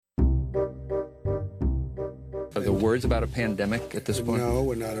Are there words about a pandemic at this point? No,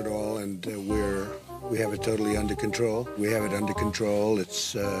 we're not at all, and we have it totally under control. We have it under control.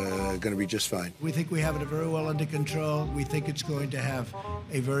 It's going to be just fine. We think we have it very well under control. We think it's going to have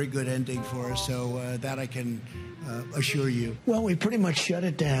a very good ending for us, so that I can assure you. Well, we pretty much shut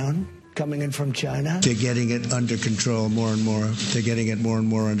it down. Coming in from China. They're getting it under control more and more. They're getting it more and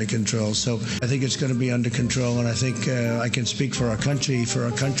more under control. So I think it's going to be under control, and I think I can speak for our country. For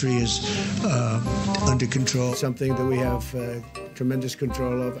our country is under control. Something that we have tremendous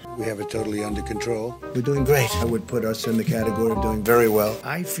control of. We have it totally under control. We're doing great. I would put us in the category of doing very well.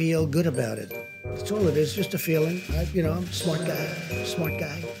 I feel good about it. That's all it is, just a feeling. I'm a smart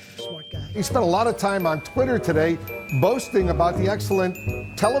guy. He spent a lot of time on Twitter today boasting about the excellent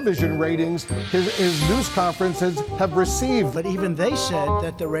television ratings his news conferences have received. But even they said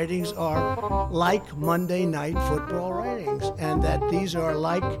that the ratings are like Monday Night Football ratings and that these are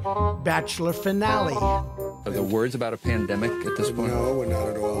like Bachelor finale. Are there words about a pandemic at this point? No, we're not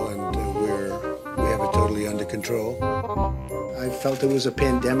at all, and we have it totally under control. I felt it was a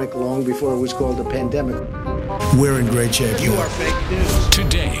pandemic long before it was called a pandemic. We're in great shape. You are fake news.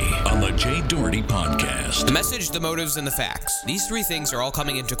 Today on the Jay Doherty Podcast. The message, the motives, and the facts. These three things are all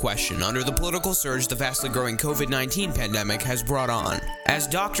coming into question under the political surge the vastly growing COVID-19 pandemic has brought on. As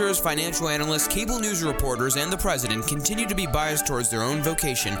doctors, financial analysts, cable news reporters, and the president continue to be biased towards their own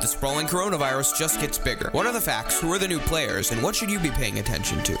vocation, the sprawling coronavirus just gets bigger. What are the facts? Who are the new players? And what should you be paying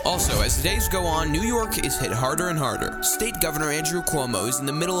attention to? Also, as the days go on, New York is hit harder and harder. State Governor Andrew Cuomo is in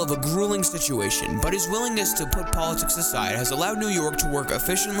the middle of a grueling situation, but his willingness to put politics aside has allowed New York to work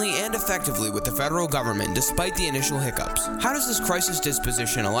efficiently and effectively with the federal government despite the initial hiccups. How does this crisis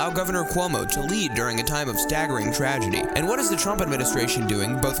disposition allow Governor Cuomo to lead during a time of staggering tragedy? And what is the Trump administration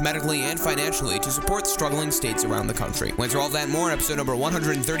doing, both medically and financially, to support struggling states around the country? We'll answer all that and more in episode number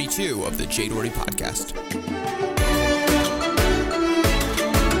 132 of the Jay Doherty Podcast.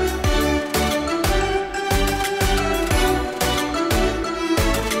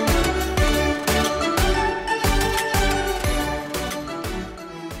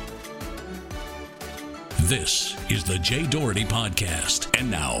 This is the Jay Doherty Podcast. And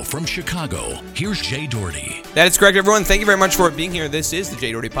now, from Chicago, here's Jay Doherty. That is correct, everyone. Thank you very much for being here. This is the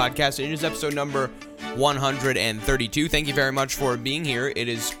Jay Doherty Podcast. It is episode number 132. Thank you very much for being here. It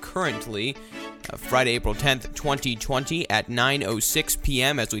is currently Friday, April 10th, 2020 at 9:06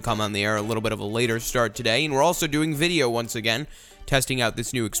 p.m. as we come on the air. A little bit of a later start today. And we're also doing video once again, testing out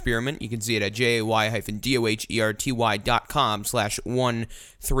this new experiment. You can see it at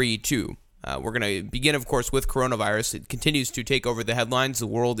jay-doherty.com/132. We're going to begin, of course, with coronavirus. It continues to take over the headlines. The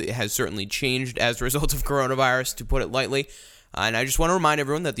world has certainly changed as a result of coronavirus, to put it lightly. And I just want to remind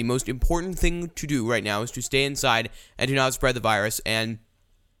everyone that the most important thing to do right now is to stay inside and do not spread the virus. And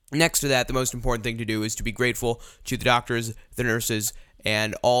next to that, the most important thing to do is to be grateful to the doctors, the nurses,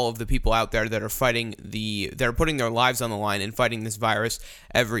 and all of the people out there that are putting their lives on the line and fighting this virus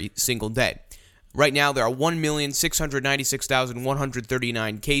every single day. Right now, there are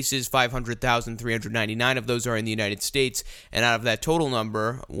 1,696,139 cases, 500,399 of those are in the United States, and out of that total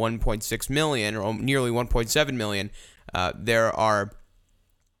number, 1.6 million, or nearly 1.7 million, there are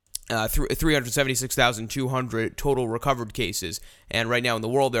 376,200 total recovered cases, and right now in the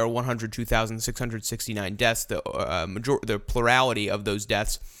world, there are 102,669 deaths. The plurality of those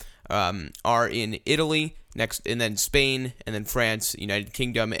deaths are in Italy, next, and then Spain, and then France, United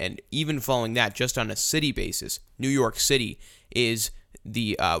Kingdom, and even following that, just on a city basis, New York City is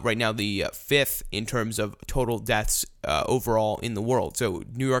right now the fifth in terms of total deaths overall in the world. So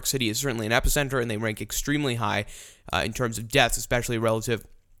New York City is certainly an epicenter, and they rank extremely high in terms of deaths, especially relative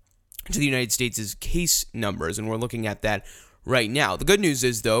to the United States' case numbers, and we're looking at that right now. The good news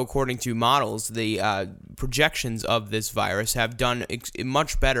is, though, according to models, the projections of this virus have done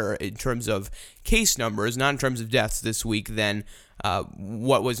much better in terms of case numbers, not in terms of deaths this week, than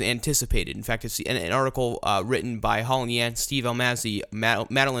what was anticipated. In fact, an article written by Holland Yant, Steve Almazy,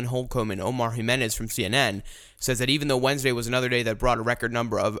 Madeline Holcomb, and Omar Jimenez from CNN says that even though Wednesday was another day that brought a record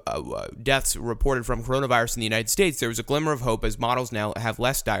number of deaths reported from coronavirus in the United States, there was a glimmer of hope as models now have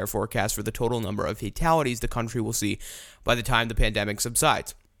less dire forecasts for the total number of fatalities the country will see by the time the pandemic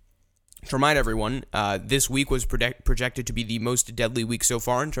subsides. To remind everyone, this week was projected to be the most deadly week so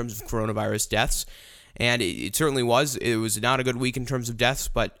far in terms of coronavirus deaths, and it certainly was. It was not a good week in terms of deaths,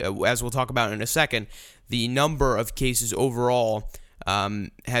 but as we'll talk about in a second, the number of cases overall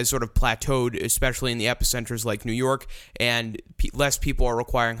has sort of plateaued, especially in the epicenters like New York, and less people are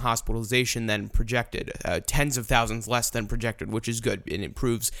requiring hospitalization than projected, tens of thousands less than projected, which is good, and it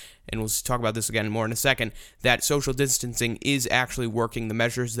proves, and we'll talk about this again more in a second, that social distancing is actually working. The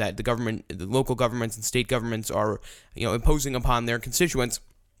measures that the local governments and state governments are, imposing upon their constituents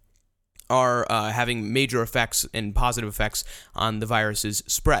are having major effects and positive effects on the virus's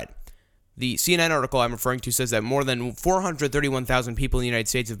spread. The CNN article I'm referring to says that more than 431,000 people in the United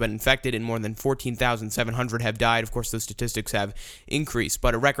States have been infected and more than 14,700 have died. Of course, those statistics have increased,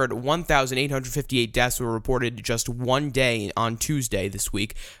 but a record 1,858 deaths were reported just one day on Tuesday this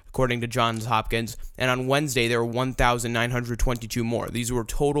week, according to Johns Hopkins, and on Wednesday there were 1,922 more. These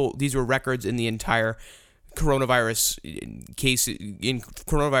were records in the entire coronavirus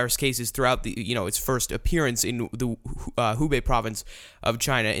cases throughout the its first appearance in the Hubei province of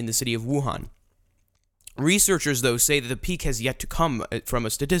China in the city of Wuhan. Researchers, though, say that the peak has yet to come from a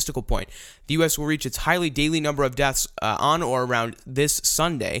statistical point. The U.S. will reach its highly daily number of deaths on or around this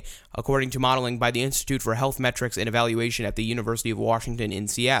Sunday, according to modeling by the Institute for Health Metrics and Evaluation at the University of Washington in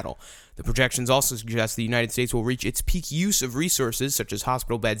Seattle. The projections also suggest the United States will reach its peak use of resources, such as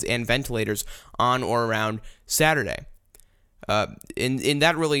hospital beds and ventilators, on or around Saturday. And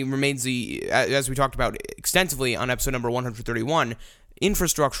that really remains as we talked about extensively on episode number 131,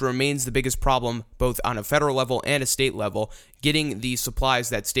 infrastructure remains the biggest problem, both on a federal level and a state level. Getting the supplies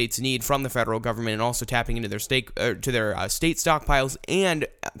that states need from the federal government, and also tapping into their state stockpiles, and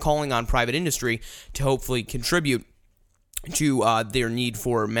calling on private industry to hopefully contribute to their need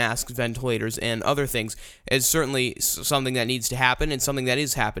for masks, ventilators, and other things, is certainly something that needs to happen and something that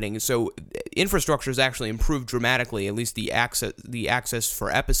is happening. So infrastructure has actually improved dramatically, at least the access for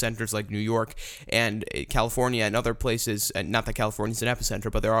epicenters like New York and California and other places. Not that California's an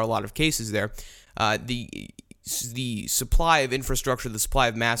epicenter, but there are a lot of cases there. The supply of infrastructure, the supply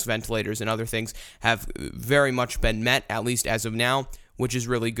of mass ventilators and other things have very much been met, at least as of now, which is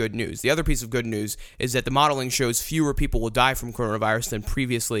really good news. The other piece of good news is that the modeling shows fewer people will die from coronavirus than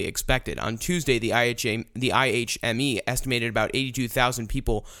previously expected. On Tuesday, the IHME estimated about 82,000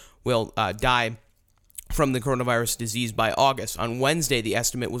 people will die from the coronavirus disease by August. On Wednesday, the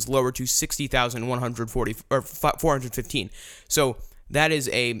estimate was lowered to 415. So that is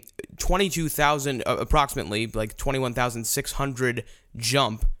a 22,000, approximately, like 21,600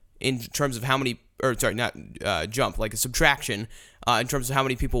 jump in terms of how many, like a subtraction in terms of how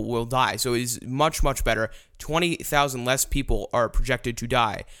many people will die. So it is much, much better. 20,000 less people are projected to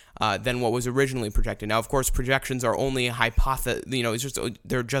die than what was originally projected. Now, of course, projections are only a hypothesis.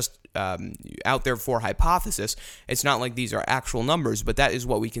 They're just out there for hypothesis. It's not like these are actual numbers, but that is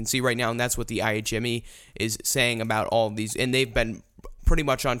what we can see right now, and that's what the IHME is saying about all of these. And they've been pretty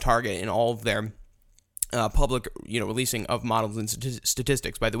much on target in all of their public, releasing of models and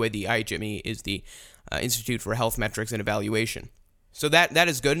statistics. By the way, the IHME is the Institute for Health Metrics and Evaluation. So that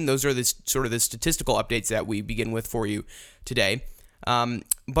is good, and those are the statistical updates that we begin with for you today.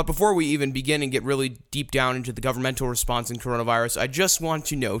 But before we even begin and get really deep down into the governmental response in coronavirus, I just want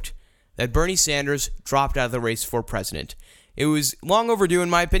to note that Bernie Sanders dropped out of the race for president. It was long overdue, in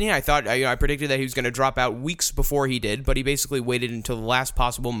my opinion. I thought, I predicted that he was going to drop out weeks before he did, but he basically waited until the last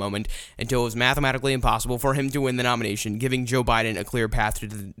possible moment, until it was mathematically impossible for him to win the nomination, giving Joe Biden a clear path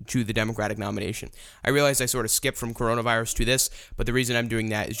to the Democratic nomination. I realized I sort of skipped from coronavirus to this, but the reason I'm doing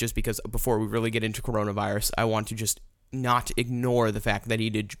that is just because before we really get into coronavirus, I want to just not ignore the fact that he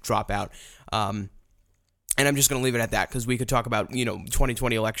did drop out. And I'm just going to leave it at that, because we could talk about,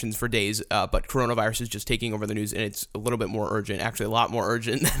 2020 elections for days, but coronavirus is just taking over the news, and it's a little bit more urgent, actually a lot more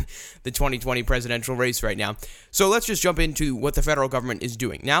urgent than the 2020 presidential race right now. So let's just jump into what the federal government is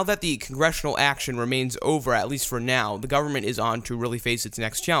doing. Now that the congressional action remains over, at least for now, the government is on to really face its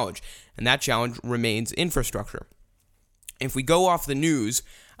next challenge, and that challenge remains infrastructure. If we go off the news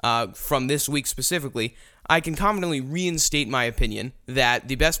from this week specifically, I can confidently reinstate my opinion that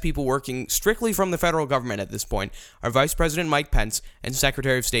the best people working strictly from the federal government at this point are Vice President Mike Pence and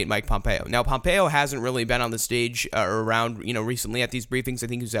Secretary of State Mike Pompeo. Now, Pompeo hasn't really been on the stage around, recently at these briefings. I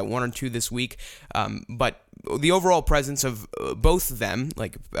think he was at one or two this week. But the overall presence of both of them,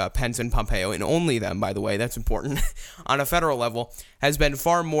 like Pence and Pompeo, and only them, by the way, that's important, on a federal level, has been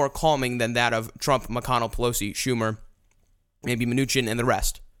far more calming than that of Trump, McConnell, Pelosi, Schumer, maybe Mnuchin, and the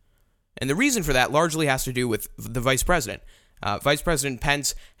rest. And the reason for that largely has to do with the vice president. Vice President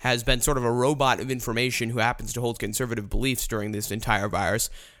Pence has been sort of a robot of information who happens to hold conservative beliefs during this entire virus.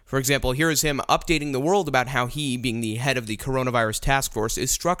 For example, here is him updating the world about how he, being the head of the coronavirus task force,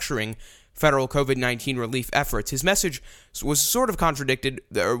 is structuring federal COVID-19 relief efforts. His message was sort of contradictive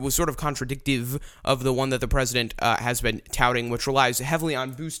of the one that the president has been touting, which relies heavily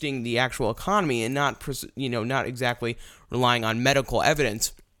on boosting the actual economy and not exactly relying on medical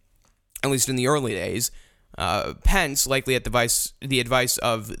evidence, at least in the early days. Pence, likely at the advice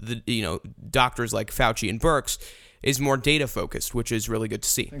of the doctors like Fauci and Birx, is more data focused, which is really good to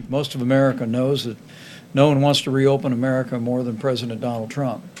see. I think most of America knows that no one wants to reopen America more than President Donald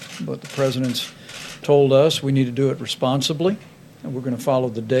Trump. But the president's told us we need to do it responsibly, and we're going to follow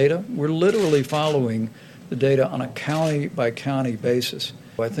the data. We're literally following the data on a county-by-county basis.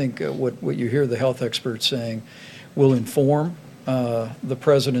 I think what you hear the health experts saying will inform the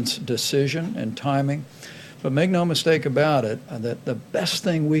president's decision and timing. But make no mistake about it, that the best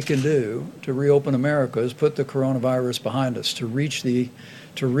thing we can do to reopen America is put the coronavirus behind us, to reach the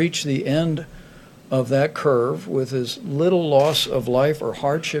end of that curve with as little loss of life or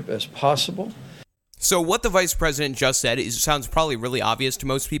hardship as possible. So what the vice president just said sounds probably really obvious to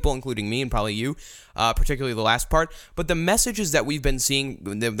most people, including me and probably you, particularly the last part. But the messages that we've been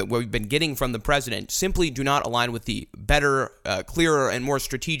seeing, that we've been getting from the president, simply do not align with the better, clearer, and more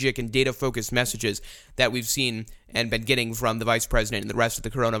strategic and data-focused messages that we've seen and been getting from the vice president and the rest of the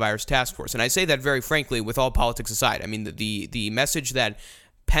coronavirus task force. And I say that very frankly, with all politics aside. I mean, the message that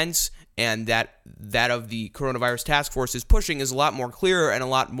Pence and that of the coronavirus task force is pushing is a lot more clear and a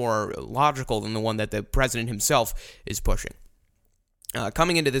lot more logical than the one that the president himself is pushing.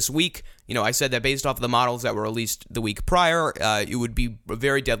 Coming into this week, I said that based off of the models that were released the week prior, it would be a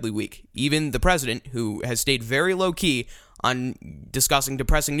very deadly week. Even the president, who has stayed very low-key on discussing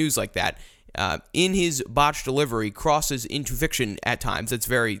depressing news like that, in his botched delivery, crosses into fiction at times. That's a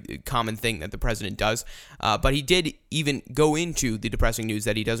very common thing that the president does. But he did even go into the depressing news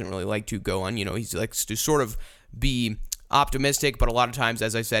that he doesn't really like to go on. He likes to sort of be optimistic, but a lot of times,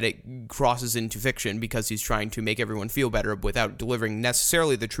 as I said, it crosses into fiction because he's trying to make everyone feel better without delivering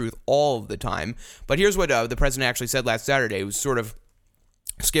necessarily the truth all of the time. But here's what the president actually said last Saturday. It was sort of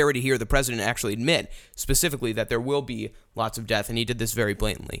scary to hear the president actually admit specifically that there will be lots of death, and he did this very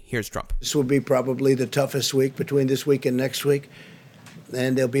blatantly. Here's Trump. This will be probably the toughest week between this week and next week,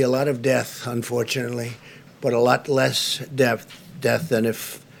 and there'll be a lot of death, unfortunately, but a lot less death than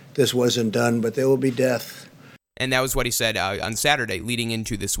if this wasn't done, but there will be death. And that was what he said on Saturday, leading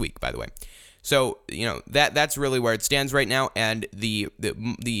into this week, by the way. So, that's really where it stands right now, and the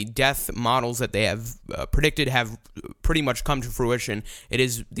death models that they have predicted have pretty much come to fruition. It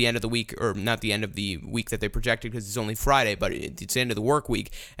is the end of the week, or not the end of the week that they projected because it's only Friday, but it's the end of the work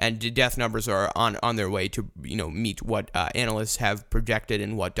week, and the death numbers are on their way to meet what analysts have projected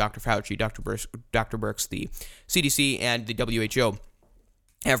and what Dr. Fauci, Dr. Birx, the CDC, and the WHO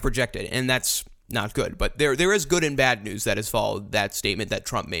have projected, and that's not good. But there is good and bad news that has followed that statement that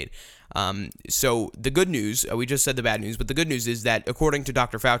Trump made. So the good news, we just said the bad news, but the good news is that according to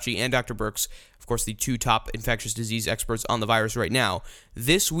Dr. Fauci and Dr. Birx, of course the two top infectious disease experts on the virus right now,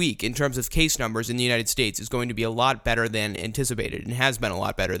 this week in terms of case numbers in the United States is going to be a lot better than anticipated, and has been a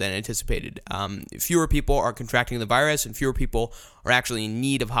lot better than anticipated. Fewer people are contracting the virus, and fewer people are actually in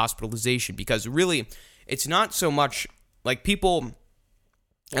need of hospitalization, because really it's not so much like people,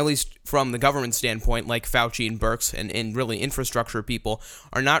 at least from the government standpoint, like Fauci and Birx and really infrastructure people,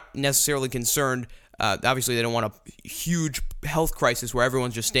 are not necessarily concerned. Obviously, they don't want a huge health crisis where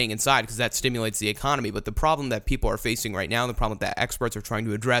everyone's just staying inside because that stimulates the economy. But the problem that people are facing right now, and the problem that experts are trying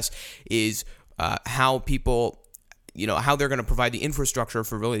to address, is how people, how they're going to provide the infrastructure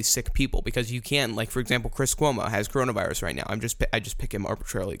for really sick people. Because you can, like, for example, Chris Cuomo has coronavirus right now. I just pick him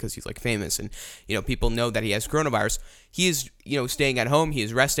arbitrarily because he's, like, famous, and, people know that he has coronavirus. He is, staying at home, he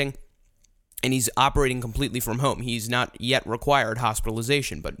is resting, and he's operating completely from home. He's not yet required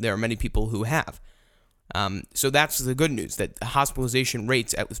hospitalization, but there are many people who have. So that's the good news, that hospitalization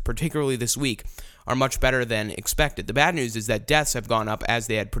rates, particularly this week, are much better than expected. The bad news is that deaths have gone up as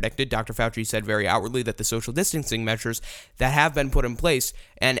they had predicted. Dr. Fauci said very outwardly that the social distancing measures that have been put in place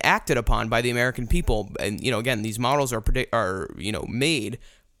and acted upon by the American people, and again, these models are made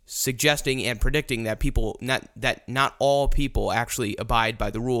suggesting and predicting that not all people actually abide by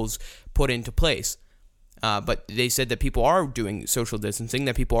the rules put into place. But they said that people are doing social distancing,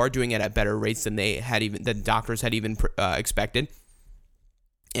 that people are doing it at better rates than that doctors had even expected,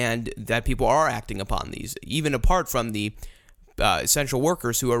 and that people are acting upon these, even apart from the essential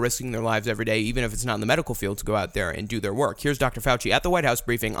workers who are risking their lives every day, even if it's not in the medical field, to go out there and do their work. Here's Dr. Fauci at the White House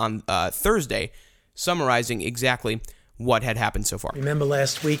briefing on Thursday, summarizing exactly what had happened so far. Remember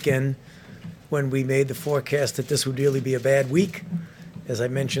last weekend when we made the forecast that this would really be a bad week? As I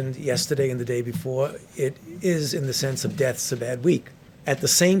mentioned yesterday and the day before, it is, in the sense of deaths, a bad week. at the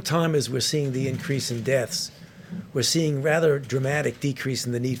same time as we're seeing the increase in deaths, we're seeing rather dramatic decrease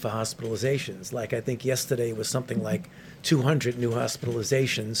in the need for hospitalizations. Like I think yesterday it was something like 200 new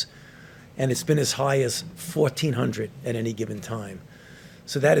hospitalizations, and it's been as high as 1,400 at any given time.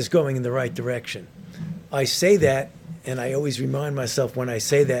 So that is going in the right direction. I say that, and I always remind myself when I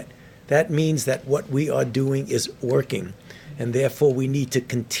say that, that means that what we are doing is working, and therefore we need to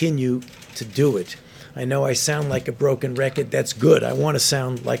continue to do it. I know I sound like a broken record. That's good. I want to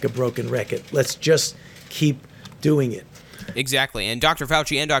sound like a broken record. Let's just keep doing it. Exactly. And Dr.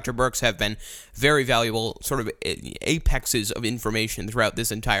 Fauci and Dr. Birx have been very valuable sort of apexes of information throughout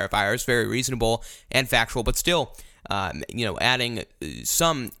this entire virus, very reasonable and factual, but still, adding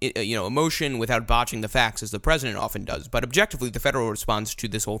some, emotion without botching the facts, as the president often does. But objectively, the federal response to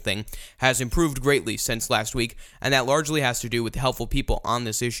this whole thing has improved greatly since last week, and that largely has to do with the helpful people on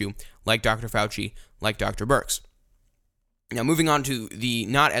this issue, like Dr. Fauci, like Dr. Birx. Now, moving on to the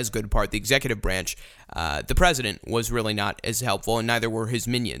not as good part, the executive branch, the president was really not as helpful, and neither were his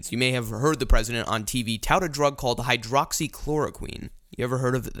minions. You may have heard the president on TV tout a drug called hydroxychloroquine. You ever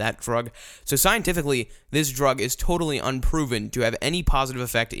heard of that drug? So scientifically, this drug is totally unproven to have any positive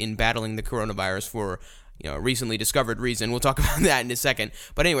effect in battling the coronavirus for a recently discovered reason. We'll talk about that in a second.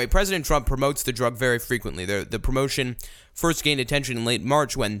 But anyway, President Trump promotes the drug very frequently. The promotion first gained attention in late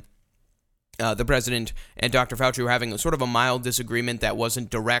March when the president and Dr. Fauci were having sort of a mild disagreement that wasn't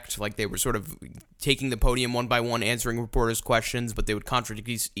direct, like they were sort of taking the podium one by one, answering reporters' questions, but they would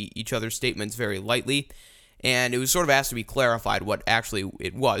contradict each other's statements very lightly. And it was sort of asked to be clarified what actually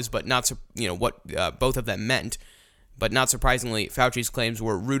it was, but not, what both of them meant. But not surprisingly, Fauci's claims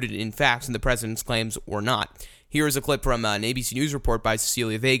were rooted in facts and the president's claims were not. Here is a clip from an ABC News report by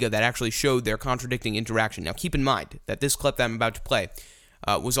Cecilia Vega that actually showed their contradicting interaction. Now, keep in mind that this clip that I'm about to play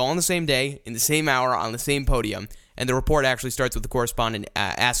was all on the same day, in the same hour, on the same podium, and the report actually starts with the correspondent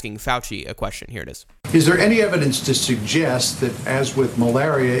asking Fauci a question. Here it is. Is there any evidence to suggest that, as with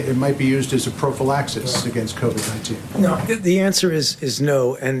malaria, it might be used as a prophylaxis against COVID-19? No, the answer is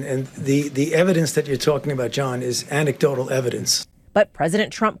no, and the evidence that you're talking about, John, is anecdotal evidence. But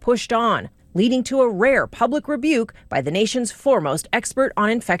President Trump pushed on, leading to a rare public rebuke by the nation's foremost expert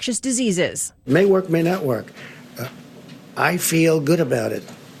on infectious diseases. May work, may not work. I feel good about it.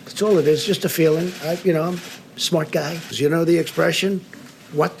 That's all it is, just a feeling. I'm a smart guy. You know the expression,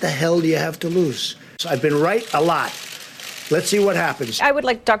 what the hell do you have to lose? So I've been right a lot. Let's see what happens. I would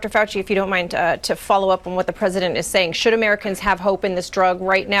like Dr. Fauci, if you don't mind, to follow up on what the president is saying. Should Americans have hope in this drug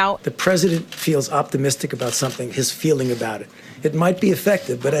right now? The president feels optimistic about something, his feeling about it. It might be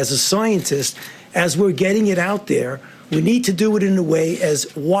effective, but as a scientist, as we're getting it out there, we need to do it in a way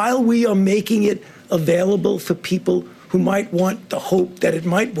as while we are making it available for people who might want the hope that it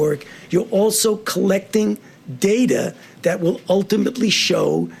might work, you're also collecting data that will ultimately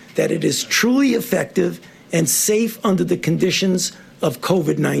show that it is truly effective and safe under the conditions of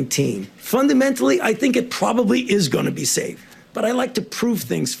COVID-19. Fundamentally, I think it probably is going to be safe, but I like to prove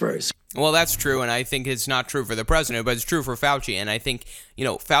things first. Well, that's true, and I think it's not true for the president, but it's true for Fauci, and I think,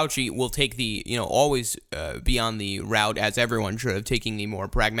 Fauci will take the, always be on the route, as everyone should have, taking the more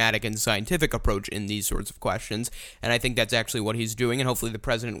pragmatic and scientific approach in these sorts of questions, and I think that's actually what he's doing, and hopefully the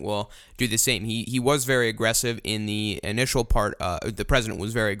president will do the same. He was very aggressive in the initial part, the president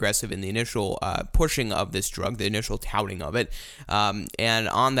was very aggressive in the initial pushing of this drug, the initial touting of it, and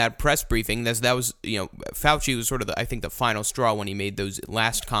on that press briefing, that was, Fauci was sort of, I think, the final straw when he made those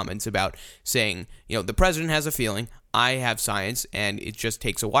last comments about saying, the president has a feeling, I have science, and it just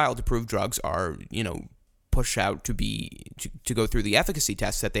takes a while to prove drugs are, pushed out to go through the efficacy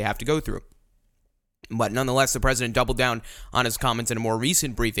tests that they have to go through. But nonetheless, the president doubled down on his comments in a more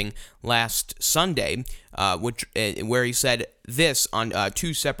recent briefing last Sunday, where he said this on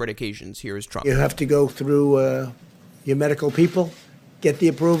two separate occasions. Here is Trump. You have to go through your medical people, get the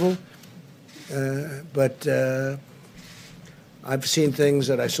approval, but I've seen things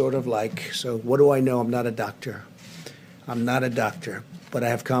that I sort of like. So what do I know? I'm not a doctor. But I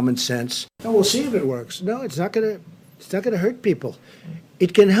have common sense. And we'll see if it works. No, it's not going to hurt people.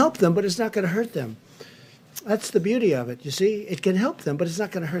 It can help them, but it's not going to hurt them. That's the beauty of it. You see, it can help them, but it's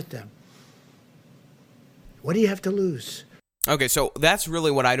not going to hurt them. What do you have to lose? Okay, so that's really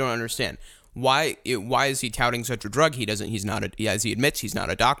what I don't understand. Why is he touting such a drug? As he admits, he's not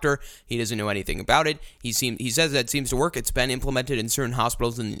a doctor. He doesn't know anything about it. He says that it seems to work. It's been implemented in certain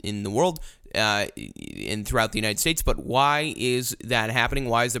hospitals in the world and throughout the United States. But why is that happening?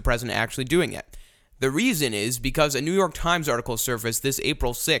 Why is the president actually doing it? The reason is because a New York Times article surfaced this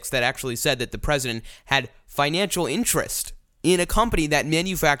April 6th that actually said that the president had financial interest in a company that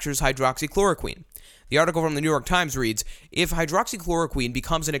manufactures hydroxychloroquine. The article from the New York Times reads, if hydroxychloroquine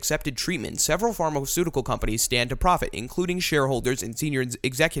becomes an accepted treatment, several pharmaceutical companies stand to profit, including shareholders and senior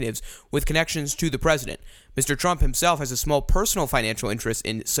executives with connections to the president. Mr. Trump himself has a small personal financial interest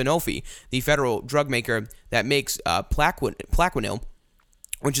in Sanofi, the federal drug maker that makes Plaquenil,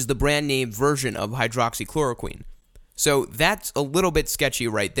 which is the brand name version of hydroxychloroquine. So that's a little bit sketchy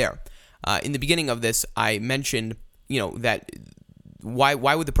right there. In the beginning of this, I mentioned, that why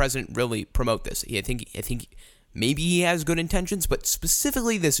would the president really promote this? I think maybe he has good intentions, but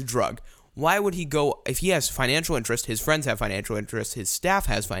specifically this drug. Why would he go, if he has financial interest, his friends have financial interest, his staff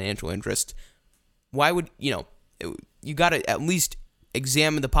has financial interest, why would, you got to at least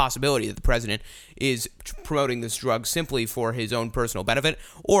examine the possibility that the president is promoting this drug simply for his own personal benefit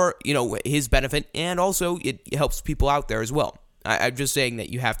or, his benefit, and also it helps people out there as well. I'm just saying that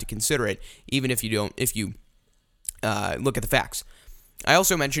you have to consider it, even if you look at the facts. I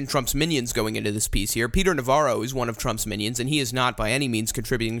also mentioned Trump's minions going into this piece here. Peter Navarro is one of Trump's minions, and he is not by any means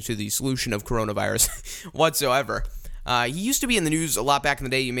contributing to the solution of coronavirus whatsoever. He used to be in the news a lot back in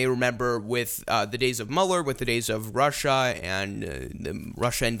the day. You may remember with the days of Mueller, with the days of Russia and the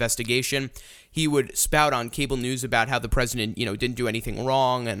Russia investigation. He would spout on cable news about how the president, didn't do anything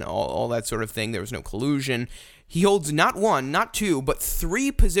wrong and all that sort of thing. There was no collusion. He holds not one, not two, but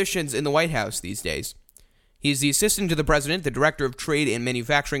 3 positions in the White House these days. He's the assistant to the president, the director of trade and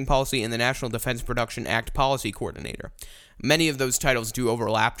manufacturing policy, and the National Defense Production Act policy coordinator. Many of those titles do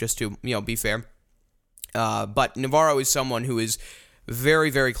overlap, just to, be fair. But Navarro is someone who is very,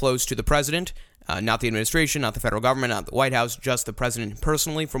 very close to the president, not the administration, not the federal government, not the White House, just the president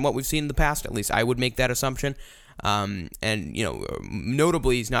personally, from what we've seen in the past. At least I would make that assumption.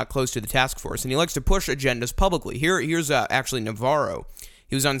 Notably, he's not close to the task force, and he likes to push agendas publicly. Here's actually Navarro.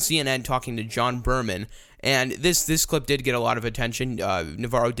 He was on CNN talking to John Berman, and this clip did get a lot of attention.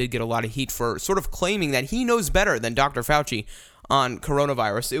 Navarro did get a lot of heat for sort of claiming that he knows better than Dr. Fauci on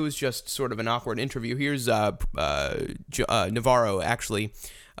coronavirus. It was just sort of an awkward interview. Here's Navarro, actually,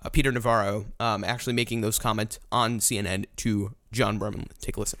 Peter Navarro, actually making those comments on CNN to John Berman.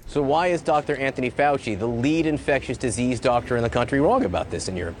 Take a listen. So why is Dr. Anthony Fauci, the lead infectious disease doctor in the country, wrong about this,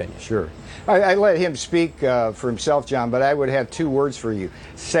 in your opinion? Sure. I let him speak for himself, John, but I would have 2 words for you: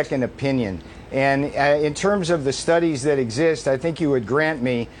 second opinion. And in terms of the studies that exist, I think you would grant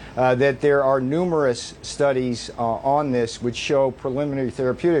me that there are numerous studies on this which show preliminary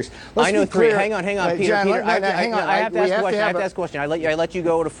therapeutics. I know 3. Hang on, Peter. John, Peter, I have to ask a question. I let you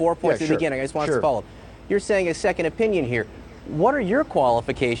go to 4 points at the beginning. I just want to follow up. You're saying a second opinion here. What are your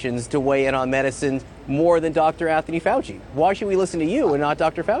qualifications to weigh in on medicine more than Dr. Anthony Fauci? Why should we listen to you and not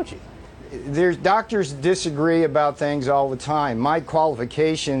Dr. Fauci? Doctors disagree about things all the time. My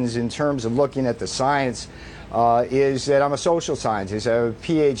qualifications in terms of looking at the science is that I'm a social scientist. I have a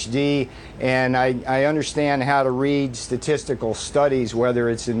PhD, and I understand how to read statistical studies, whether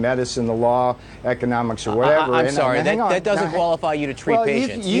it's in medicine, the law, economics, or whatever. I'm sorry, that doesn't qualify you to treat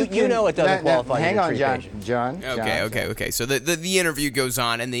patients. You know it doesn't qualify you to treat patients. John. Okay. So the interview goes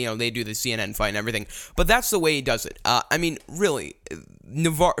on, and they do the CNN fight and everything. But that's the way he does it. Really,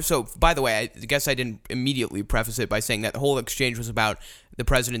 Navarro. So, by the way, I guess I didn't immediately preface it by saying that the whole exchange was about the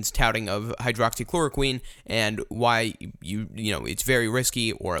president's touting of hydroxychloroquine and why it's very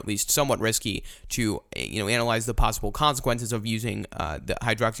risky, or at least somewhat risky, to analyze the possible consequences of using the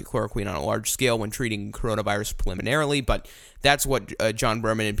hydroxychloroquine on a large scale when treating coronavirus preliminarily. But that's what John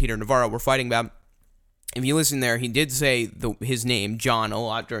Berman and Peter Navarro were fighting about. If you listen there, he did say his name, John, a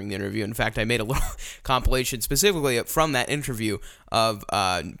lot during the interview. In fact, I made a little compilation specifically from that interview of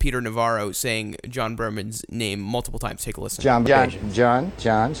Peter Navarro saying John Berman's name multiple times. Take a listen. John.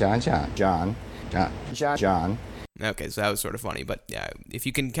 Okay, so that was sort of funny. But yeah, if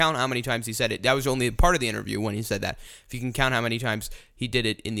you can count how many times he said it, that was only part of the interview when he said that. If you can count how many times he did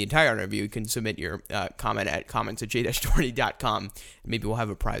it in the entire interview, you can submit your comment at comments@j-doherty.com. Maybe we'll have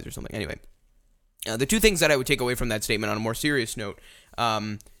a prize or something. Anyway. The 2 things that I would take away from that statement on a more serious note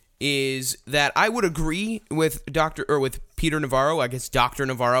is that I would agree with Peter Navarro. I guess Dr.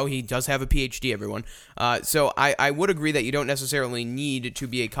 Navarro. He does have a PhD, everyone. So I would agree that you don't necessarily need to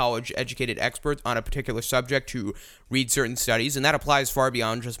be a college-educated expert on a particular subject to read certain studies, and that applies far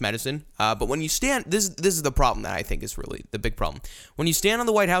beyond just medicine. But when you stand, this is the problem that I think is really the big problem. When you stand on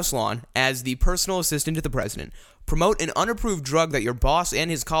the White House lawn as the personal assistant to the president, promote an unapproved drug that your boss and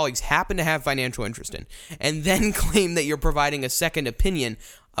his colleagues happen to have financial interest in, and then claim that you're providing a second opinion,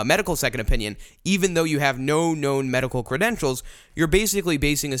 a medical second opinion, even though you have no known medical credentials, you're basically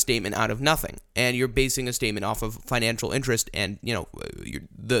basing a statement out of nothing, and you're basing a statement off of financial interest and,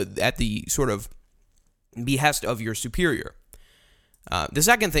 at the sort of behest of your superior. The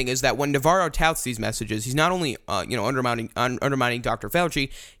second thing is that when Navarro touts these messages, he's not only undermining Dr.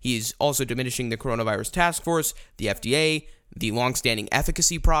 Fauci, he's also diminishing the coronavirus task force, the FDA, the longstanding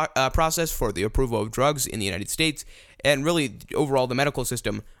efficacy process for the approval of drugs in the United States, and really overall the medical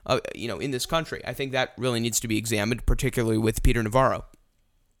system, in this country. I think that really needs to be examined, particularly with Peter Navarro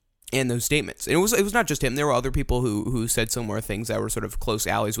and those statements. And it was not just him. There were other people who said similar things that were sort of close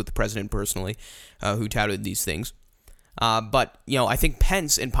allies with the president personally, who touted these things. But I think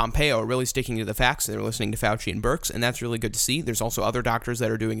Pence and Pompeo are really sticking to the facts. They're listening to Fauci and Birx, and that's really good to see. There's also other doctors that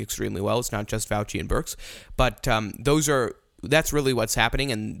are doing extremely well. It's not just Fauci and Birx, but that's really what's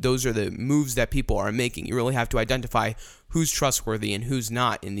happening, and those are the moves that people are making. You really have to identify who's trustworthy and who's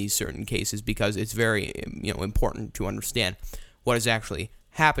not in these certain cases, because it's very important to understand what is actually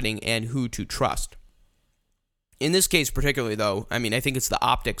happening and who to trust. In this case particularly, though, I think it's the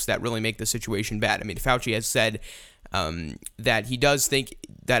optics that really make the situation bad. Fauci has said that he does think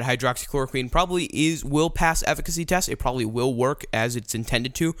that hydroxychloroquine probably will pass efficacy tests. It probably will work as it's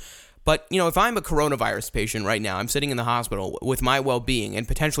intended to. But, if I'm a coronavirus patient right now, I'm sitting in the hospital with my well-being and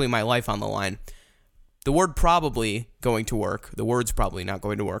potentially my life on the line, the word probably going to work, the word's probably not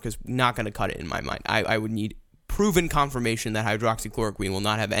going to work, is not going to cut it in my mind. I would need proven confirmation that hydroxychloroquine will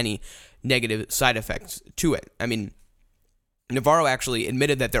not have any negative side effects to it. Navarro actually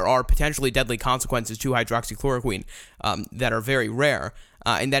admitted that there are potentially deadly consequences to hydroxychloroquine that are very rare,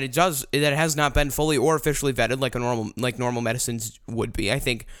 and that it has not been fully or officially vetted like normal medicines would be. I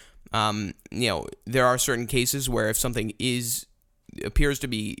think there are certain cases where if something appears to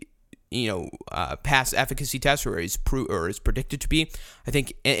be pass efficacy tests or is predicted to be, I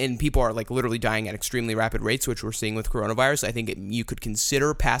think, and people are literally dying at extremely rapid rates, which we're seeing with coronavirus, I think you could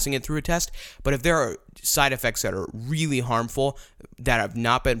consider passing it through a test. But if there are side effects that are really harmful that have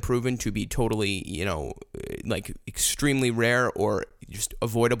not been proven to be totally, extremely rare or just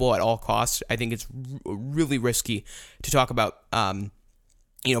avoidable at all costs, I think it's really risky to talk about,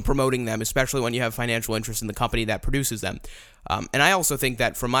 promoting them, especially when you have financial interest in the company that produces them. And I also think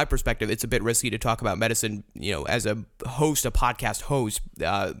that, from my perspective, it's a bit risky to talk about medicine, as a podcast host,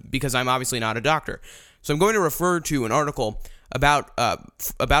 because I'm obviously not a doctor. So I'm going to refer to an article about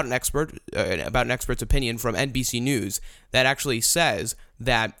an expert's opinion from NBC News that actually says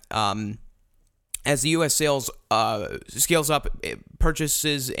that as the U.S. scales up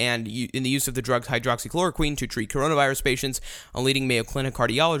purchases and in the use of the drug hydroxychloroquine to treat coronavirus patients, a leading Mayo Clinic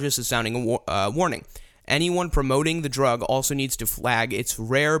cardiologist is sounding a warning. Anyone promoting the drug also needs to flag its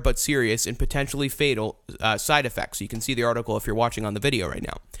rare but serious and potentially fatal side effects. You can see the article if you're watching on the video right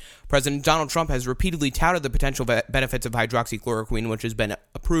now. President Donald Trump has repeatedly touted the potential benefits of hydroxychloroquine, which has been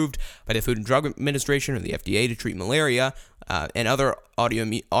approved by the Food and Drug Administration, or the FDA, to treat malaria and other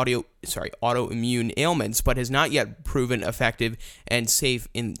autoimmune ailments, but has not yet proven effective and safe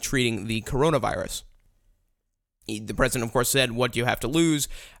in treating the coronavirus. The president, of course, said, "What do you have to lose?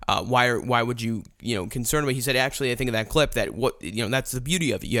 Why would you, concern me?" He said, actually, I think in that clip that that's the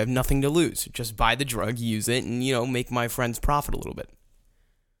beauty of it. You have nothing to lose. Just buy the drug, use it, and make my friends profit a little bit.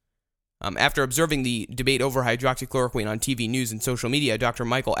 After observing the debate over hydroxychloroquine on TV news and social media, Dr.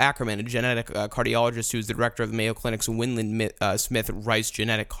 Michael Ackerman, a genetic cardiologist who is the director of the Mayo Clinic's Winland Smith Rice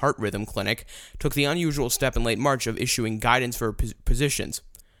Genetic Heart Rhythm Clinic, took the unusual step in late March of issuing guidance for physicians.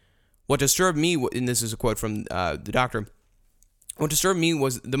 What disturbed me, and this is a quote from the doctor, what disturbed me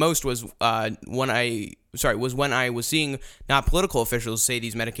was when I was seeing not political officials say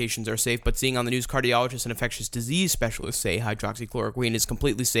these medications are safe, but seeing on the news cardiologists and infectious disease specialists say hydroxychloroquine is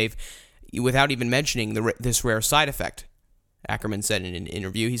completely safe without even mentioning this rare side effect. Ackerman said in an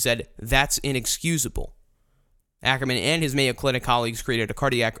interview. He said, "That's inexcusable." Ackerman and his Mayo Clinic colleagues created a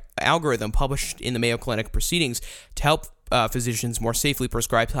cardiac algorithm published in the Mayo Clinic proceedings to help physicians more safely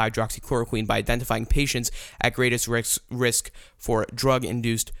prescribe hydroxychloroquine by identifying patients at greatest risk for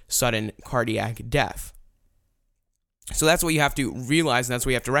drug-induced sudden cardiac death. So that's what you have to realize, and that's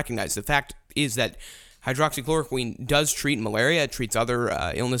what you have to recognize. The fact is that hydroxychloroquine does treat malaria. It treats other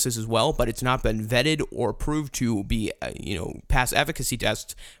illnesses as well, but it's not been vetted or proved to be, pass efficacy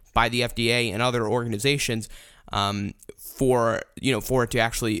tests by the FDA and other organizations for it to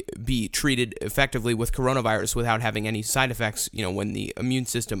actually be treated effectively with coronavirus without having any side effects, when the immune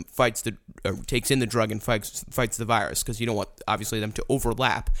system takes in the drug and fights the virus, because you don't want, obviously, them to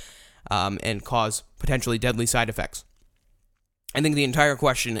overlap and cause potentially deadly side effects. I think the entire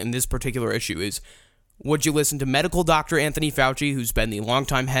question in this particular issue is, would you listen to medical doctor Anthony Fauci, who's been the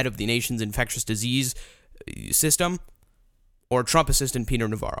longtime head of the nation's infectious disease system, or Trump assistant Peter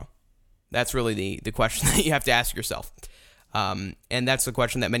Navarro? That's really the question that you have to ask yourself. And that's the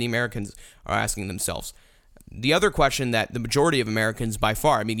question that many Americans are asking themselves. The other question that the majority of Americans by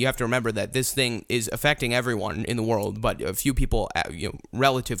far, I mean, you have to remember that this thing is affecting everyone in the world, but a few people,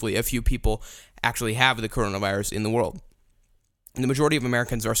 relatively a few people actually have the coronavirus in the world. And the majority of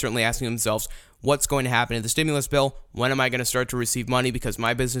Americans are certainly asking themselves, what's going to happen to the stimulus bill? When am I going to start to receive money because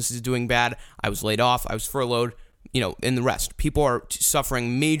my business is doing bad? I was laid off, I was furloughed, and the rest. People are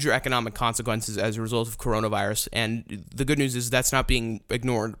suffering major economic consequences as a result of coronavirus, and the good news is that's not being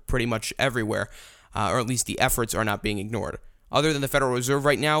ignored pretty much everywhere, or at least the efforts are not being ignored. Other than the Federal Reserve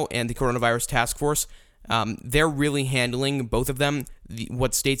right now and the Coronavirus Task Force, they're really handling, both of them,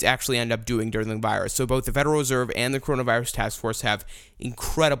 what states actually end up doing during the virus. So both the Federal Reserve and the Coronavirus Task Force have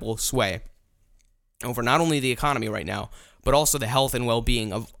incredible sway over not only the economy right now, but also the health and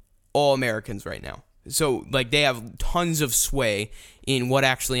well-being of all Americans right now. So, they have tons of sway in what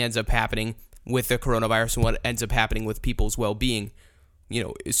actually ends up happening with the coronavirus and what ends up happening with people's well-being,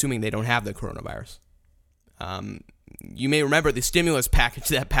 assuming they don't have the coronavirus. You may remember the stimulus package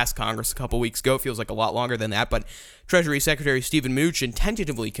that passed Congress a couple weeks ago. It feels like a lot longer than that, but Treasury Secretary Steven Mnuchin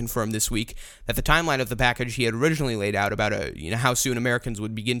tentatively confirmed this week that the timeline of the package he had originally laid out about how soon Americans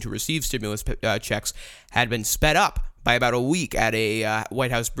would begin to receive stimulus checks had been sped up by about a week at a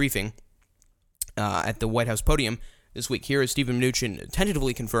White House briefing at the White House podium this week. Here is Steven Mnuchin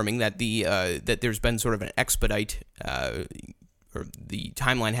tentatively confirming that that there's been sort of an expedite, or the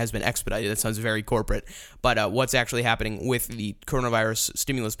timeline has been expedited. That sounds very corporate, but what's actually happening with the coronavirus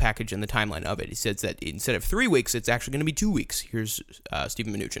stimulus package and the timeline of it. He says that instead of 3 weeks, it's actually going to be 2 weeks. Here's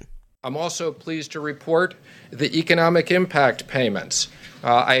Steven Mnuchin. I'm also pleased to report the economic impact payments.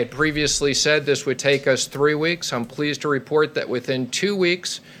 I had previously said this would take us 3 weeks. I'm pleased to report that within 2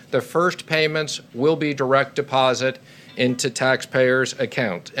 weeks, the first payments will be direct deposit into taxpayers'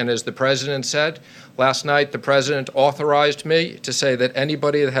 account. And as the president said, last night the president authorized me to say that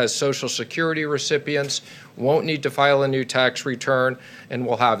anybody that has Social Security recipients won't need to file a new tax return, and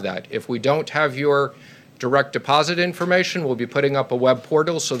we'll have that. If we don't have your direct deposit information, we'll be putting up a web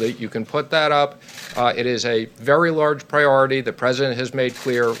portal so that you can put that up. It is a very large priority. The president has made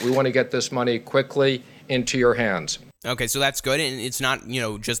clear we want to get this money quickly into your hands. Okay, so that's good, and it's not,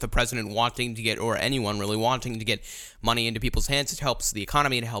 just the president wanting to get, or anyone really wanting to get money into people's hands. It helps the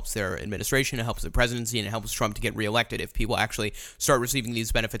economy, it helps their administration, it helps the presidency, and it helps Trump to get reelected if people actually start receiving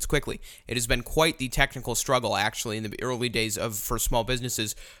these benefits quickly. It has been quite the technical struggle, actually, in the early days for small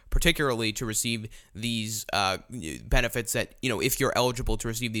businesses, particularly to receive these benefits that, if you're eligible to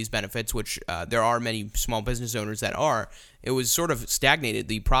receive these benefits, which there are many small business owners that are. It was sort of stagnated,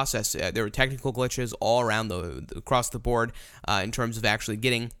 the process. There were technical glitches all around across the board in terms of actually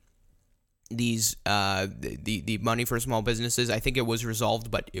getting these the money for small businesses. I think it was resolved,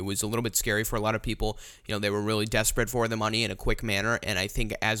 but it was a little bit scary for a lot of people. They were really desperate for the money in a quick manner, and I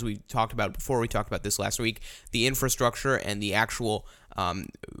think as we talked about before, we talked about this last week, the infrastructure and the actual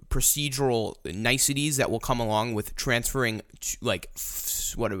procedural niceties that will come along with transferring like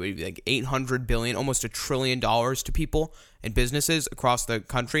 $800 billion, almost $1 trillion to people and businesses across the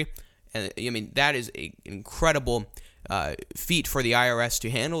country. And I mean, that is an incredible feat for the IRS to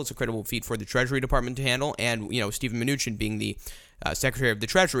handle. It's a credible feat for the Treasury Department to handle. And, Steven Mnuchin, being the Secretary of the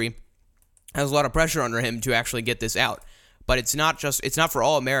Treasury, has a lot of pressure under him to actually get this out. But it's not for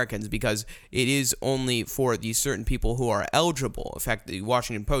all Americans, because it is only for these certain people who are eligible. In fact, the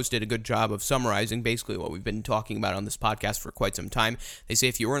Washington Post did a good job of summarizing basically what we've been talking about on this podcast for quite some time. They say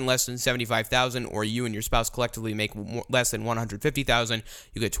if you earn less than $75,000 or you and your spouse collectively make less than $150,000,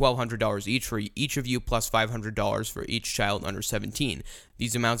 you get $1,200 each for each of you, plus $500 for each child under 17.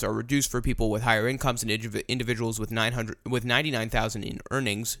 These amounts are reduced for people with higher incomes and individuals with $99,000 in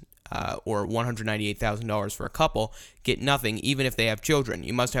earnings. Or $198,000 for a couple, get nothing even if they have children.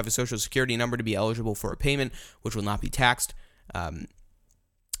 You must have a Social Security number to be eligible for a payment, which will not be taxed.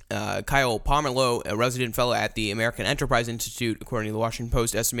 Kyle Pomerleau, a resident fellow at the American Enterprise Institute, according to the Washington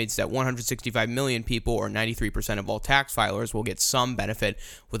Post, estimates that 165 million people, or 93% of all tax filers, will get some benefit,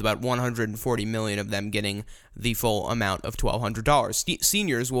 with about 140 million of them getting the full amount of $1,200.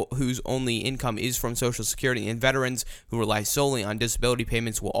 Seniors whose only income is from Social Security and veterans who rely solely on disability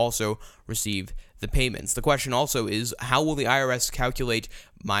payments will also receive the payments. The question also is, how will the IRS calculate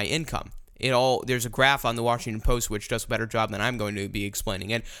my income? There's a graph on the Washington Post which does a better job than I'm going to be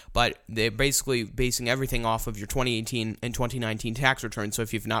explaining it, but they're basically basing everything off of your 2018 and 2019 tax returns. So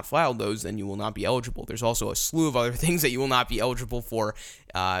if you've not filed those, then you will not be eligible. There's also a slew of other things that you will not be eligible for.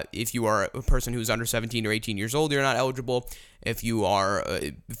 If you are a person who's under 17 or 18 years old, you're not eligible. If you are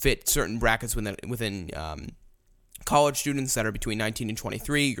fit certain brackets within college students that are between 19 and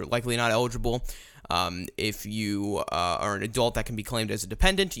 23, you're likely not eligible. If you are an adult that can be claimed as a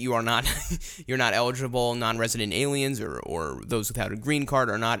dependent, you are not you're not eligible. Non-resident aliens or those without a green card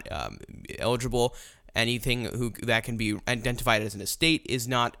are not eligible. Anything that can be identified as an estate is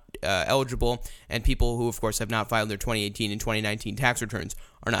not eligible, and people who, of course, have not filed their 2018 and 2019 tax returns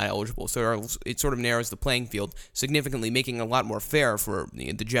are not eligible. So it sort of narrows the playing field significantly, making it a lot more fair for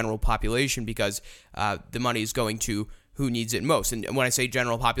the general population because the money is going to who needs it most. And when I say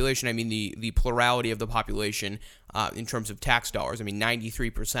general population, I mean the plurality of the population in terms of tax dollars. I mean,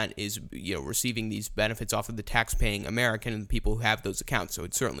 93% is receiving these benefits off of the tax-paying American and the people who have those accounts. So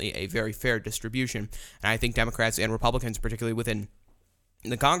it's certainly a very fair distribution. And I think Democrats and Republicans, particularly within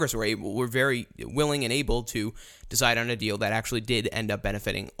the Congress, were very willing and able to decide on a deal that actually did end up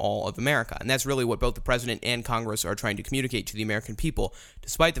benefiting all of America. And that's really what both the president and Congress are trying to communicate to the American people,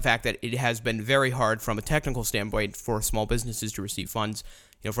 despite the fact that it has been very hard from a technical standpoint for small businesses to receive funds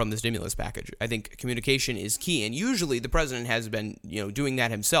from the stimulus package. I think communication is key, and usually the president has been doing that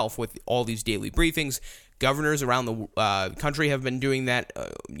himself with all these daily briefings. Governors around the country have been doing that,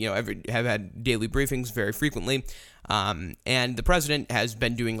 have had daily briefings very frequently. And the president has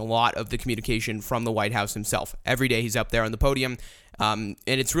been doing a lot of the communication from the White House himself. Every day he's up there on the podium. And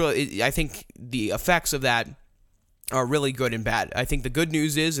it's really, I think the effects of that are really good and bad. I think the good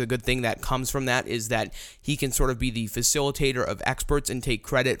news is, a good thing that comes from that is that he can sort of be the facilitator of experts and take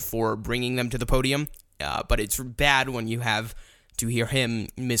credit for bringing them to the podium. But it's bad when you have to hear him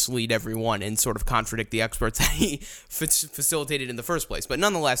mislead everyone and sort of contradict the experts that he facilitated in the first place. But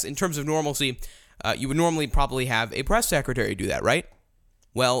nonetheless, in terms of normalcy, you would normally probably have a press secretary do that, right?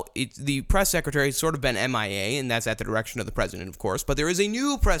 Well, the press secretary has sort of been MIA, and that's at the direction of the president, of course. But there is a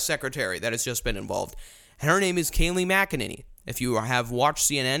new press secretary that has just been involved, and her name is Kayleigh McEnany. If you have watched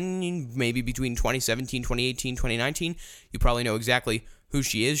CNN maybe between 2017, 2018, 2019, you probably know exactly who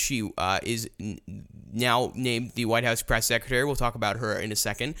she is. She is now named the White House press secretary. We'll talk about her in a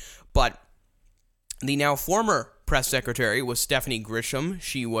second. But the now former press secretary was Stephanie Grisham.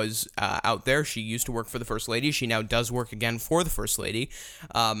 She was out there. She used to work for the First Lady. She now does work again for the First Lady.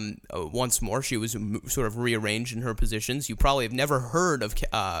 Once more, she was sort of rearranged in her positions. You probably have never heard of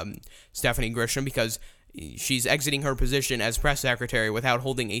Stephanie Grisham because she's exiting her position as press secretary without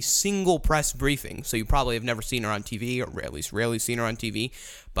holding a single press briefing. So you probably have never seen her on TV, or at least rarely seen her on TV.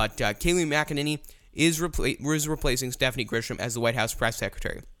 But Kayleigh McEnany is replacing Stephanie Grisham as the White House press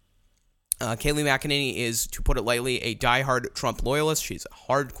secretary. Kayleigh McEnany is, to put it lightly, a diehard Trump loyalist. She's a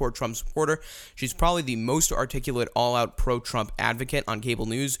hardcore Trump supporter. She's probably the most articulate, all-out pro-Trump advocate on cable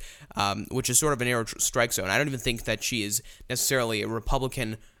news, which is sort of a narrow strike zone. I don't even think that she is necessarily a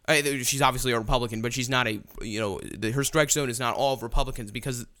Republican. She's obviously a Republican, but she's not her strike zone is not all of Republicans,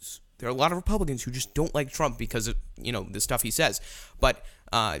 because there are a lot of Republicans who just don't like Trump because of, the stuff he says. But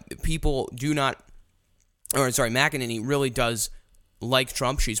people do not, McEnany really does like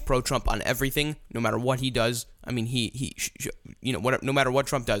Trump. She's pro-Trump on everything, no matter what he does. I mean, no matter what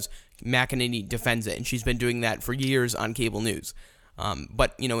Trump does, McEnany defends it, and she's been doing that for years on cable news.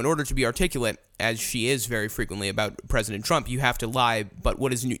 But, in order to be articulate, as she is very frequently about President Trump, you have to lie. But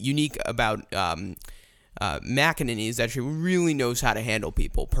what is unique about McEnany is that she really knows how to handle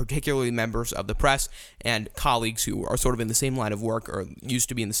people, particularly members of the press and colleagues who are sort of in the same line of work, or used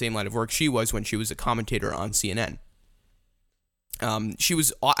to be in the same line of work she was when she was a commentator on CNN. She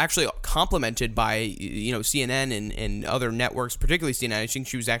was actually complimented by, CNN and other networks, particularly CNN. I think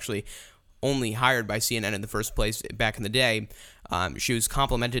she was actually only hired by CNN in the first place back in the day. She was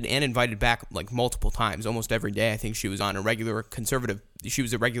complimented and invited back like multiple times, almost every day. I think she was on a regular conservative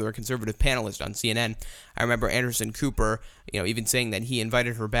panelist on CNN. I remember Anderson Cooper, even saying that he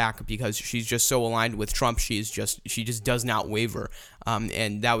invited her back because she's just so aligned with Trump. She just does not waver.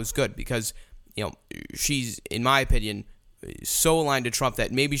 And that was good because, she's, in my opinion, so aligned to Trump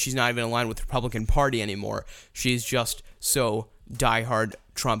that maybe she's not even aligned with the Republican Party anymore. She's just so diehard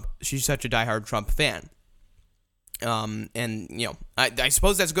Trump. She's such a diehard Trump fan. I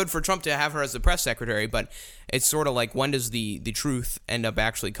suppose that's good for Trump to have her as the press secretary, but it's sort of like, when does the truth end up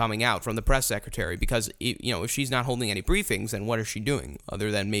actually coming out from the press secretary? Because, if she's not holding any briefings, then what is she doing other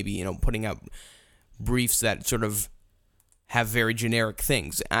than maybe, putting out briefs that sort of have very generic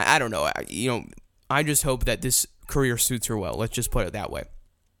things? I don't know. I just hope that this career suits her well. Let's just put it that way.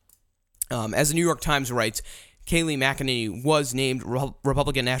 As the New York Times writes, Kayleigh McEnany was named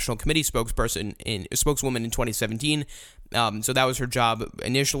Republican National Committee spokeswoman in 2017. So that was her job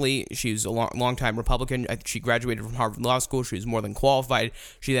initially. She was a long-time Republican. She graduated from Harvard Law School. She was more than qualified.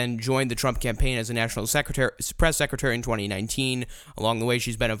 She then joined the Trump campaign as a national press secretary in 2019. Along the way,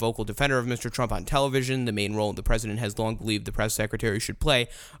 she's been a vocal defender of Mr. Trump on television, the main role the president has long believed the press secretary should play,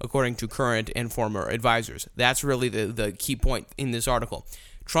 according to current and former advisors. That's really the key point in this article.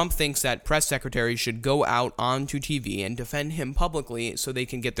 Trump thinks that press secretaries should go out onto TV and defend him publicly so they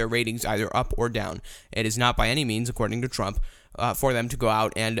can get their ratings either up or down. It is not by any means, according to Trump, for them to go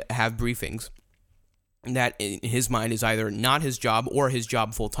out and have briefings. That, in his mind, is either not his job or his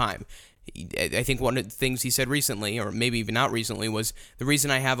job full-time. I think one of the things he said recently, or maybe even not recently, was the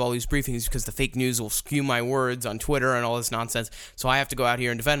reason I have all these briefings is because the fake news will skew my words on Twitter and all this nonsense, so I have to go out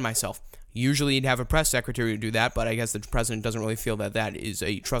here and defend myself. Usually you'd have a press secretary to do that, but I guess the president doesn't really feel that that is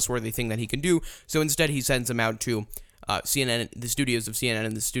a trustworthy thing that he can do, so instead he sends him out to CNN, the studios of CNN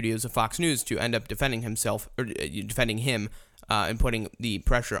and the studios of Fox News to end up defending himself, or defending him, and putting the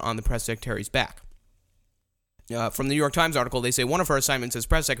pressure on the press secretary's back. From the New York Times article, they say one of her assignments as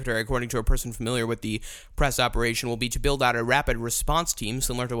press secretary, according to a person familiar with the press operation, will be to build out a rapid response team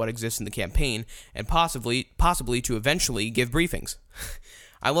similar to what exists in the campaign, and possibly to eventually give briefings.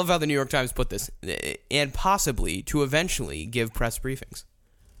 I love how the New York Times put this, and possibly to eventually give press briefings.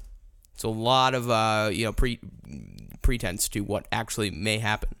 It's a lot of pretense to what actually may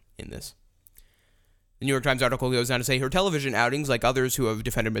happen in this. The New York Times article goes on to say her television outings, like others who have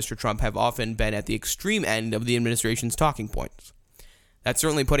defended Mr. Trump, have often been at the extreme end of the administration's talking points. That's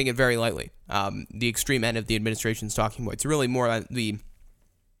certainly putting it very lightly. The extreme end of the administration's talking points, really more at the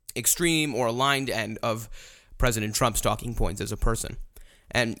extreme or aligned end of President Trump's talking points as a person.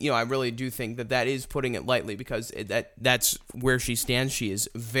 And, I really do think that is putting it lightly, because that's where she stands. She is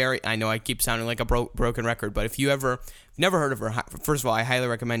very, I know I keep sounding like a broken record, but if you never heard of her, first of all, I highly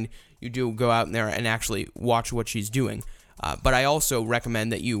recommend you do go out there and actually watch what she's doing. But I also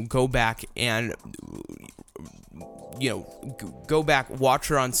recommend that you go back and, go back, watch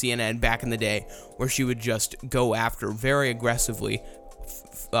her on CNN back in the day, where she would just go after very aggressively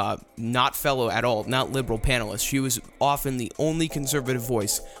not fellow at all, not liberal panelists. She was often the only conservative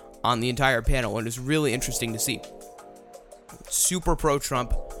voice on the entire panel, and it's really interesting to see. Super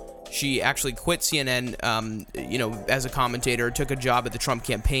pro-Trump. She actually quit CNN, as a commentator, took a job at the Trump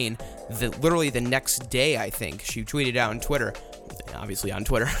campaign. Literally the next day, I think, she tweeted out on Twitter, obviously on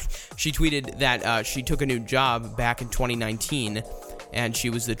Twitter, she tweeted that she took a new job back in 2019, and she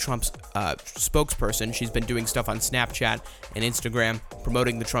was the Trump's spokesperson. She's been doing stuff on Snapchat and Instagram,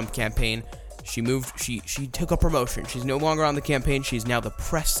 promoting the Trump campaign. She took a promotion. She's no longer on the campaign. She's now the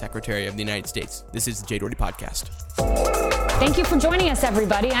press secretary of the United States. This is the Jay Doherty Podcast. Thank you for joining us,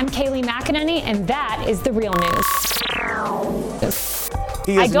 everybody. I'm Kayleigh McEnany, and that is The Real News.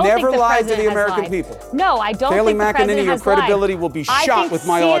 He has never lied to the American people. No, I don't think the president has lied. Your credibility will be shot with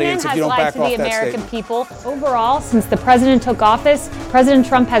my audience if you don't back off that statement. I think CNN has lied to the American people. Overall, since the president took office, President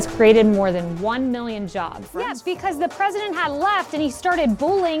Trump has created more than 1 million jobs. Yes, because the president had left and he started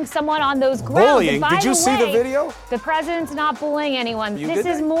bullying someone on those grounds. Bullying? Did you see the video? The president's not bullying anyone. This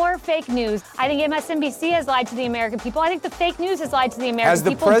is more fake news. I think MSNBC has lied to the American people. I think the fake news has lied to the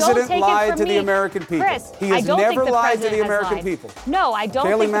American people. Has the president lied to the American people? Chris, he has never lied to the American people. No, I don't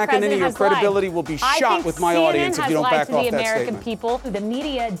think the president has lied. Your credibility will be shot with my audience if you don't back off that statement. I think CNN has lied to the American people. The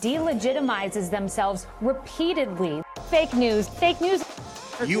media delegitimizes themselves repeatedly. Fake news. Fake news.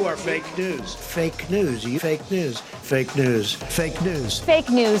 You are fake news. Fake news. You fake news. Fake news. Fake news. Fake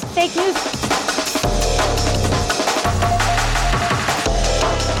news. Fake news.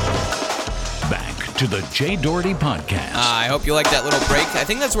 Back to the Jay Doherty Podcast. I hope you like that little break. I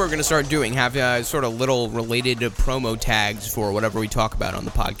think that's what we're going to start doing. Have sort of little related promo tags for whatever we talk about on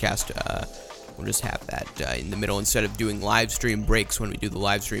the podcast. We'll just have that in the middle. Instead of doing live stream breaks when we do the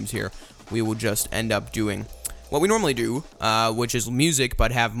live streams here, we will just end up doing what we normally do, which is music,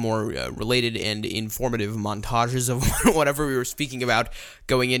 but have more related and informative montages of whatever we were speaking about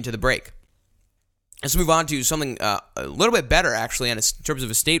going into the break. Let's move on to something a little bit better, actually, in terms of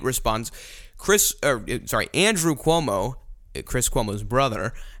a state response. Andrew Cuomo, Chris Cuomo's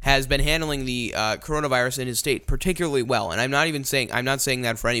brother, has been handling the coronavirus in his state particularly well. And I'm not saying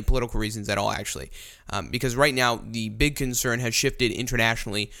that for any political reasons at all, actually. Because right now, the big concern has shifted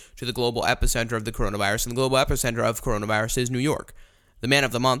internationally to the global epicenter of the coronavirus. And the global epicenter of coronavirus is New York. The man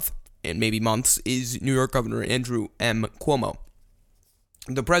of the month, and maybe months, is New York Governor Andrew M. Cuomo.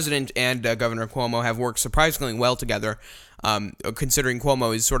 The president and Governor Cuomo have worked surprisingly well together, considering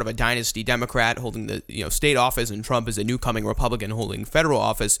Cuomo is sort of a dynasty Democrat holding the state office, and Trump is a new-coming Republican holding federal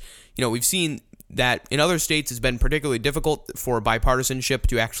office. We've seen that in other states has been particularly difficult for bipartisanship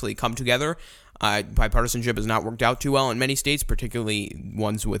to actually come together. Bipartisanship has not worked out too well in many states, particularly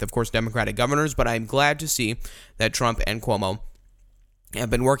ones with, of course, Democratic governors, but I'm glad to see that Trump and Cuomo have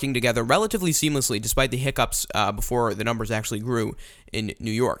been working together relatively seamlessly despite the hiccups before the numbers actually grew in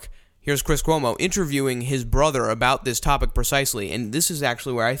New York. Here's Chris Cuomo interviewing his brother about this topic precisely, and this is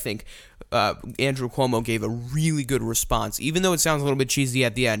actually where I think Andrew Cuomo gave a really good response. Even though it sounds a little bit cheesy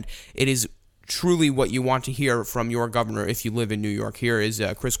at the end, it is truly what you want to hear from your governor if you live in New York. Here is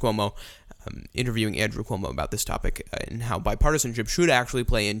Chris Cuomo interviewing Andrew Cuomo about this topic and how bipartisanship should actually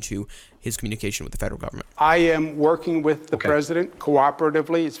play into his communication with the federal government. I am working with the president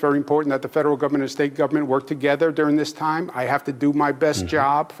cooperatively. It's very important that the federal government and state government work together during this time. I have to do my best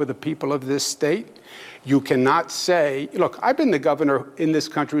job for the people of this state. You cannot say, look, I've been the governor in this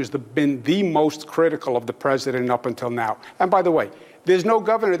country who's been the most critical of the president up until now. And by the way, there's no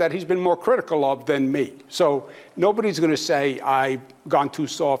governor that he's been more critical of than me. So nobody's going to say I've gone too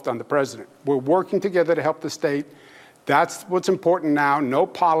soft on the president. We're working together to help the state. That's what's important now. No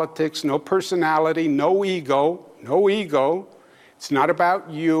politics, no personality, no ego, no ego. It's not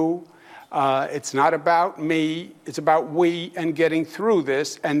about you. It's not about me. It's about we and getting through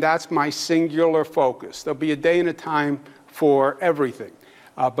this. And that's my singular focus. There'll be a day and a time for everything.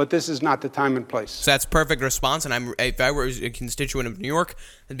 But this is not the time and place. So that's perfect response, and if I were a constituent of New York,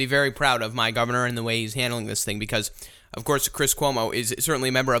 I'd be very proud of my governor and the way he's handling this thing because, of course, Chris Cuomo is certainly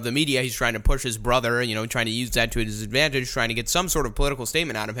a member of the media. He's trying to push his brother, trying to use that to his advantage, trying to get some sort of political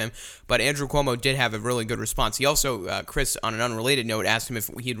statement out of him. But Andrew Cuomo did have a really good response. He also, Chris, on an unrelated note, asked him if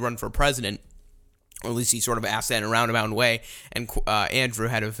he'd run for president. Or at least he sort of asked that in a roundabout way, and Andrew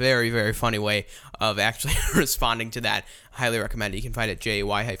had a very, very funny way of actually responding to that. I highly recommend it. You can find it at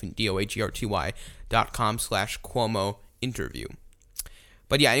jay-doherty.com/Cuomo interview.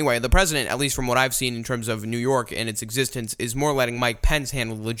 But yeah, anyway, the president, at least from what I've seen in terms of New York and its existence, is more letting Mike Pence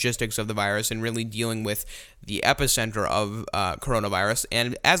handle the logistics of the virus and really dealing with the epicenter of coronavirus.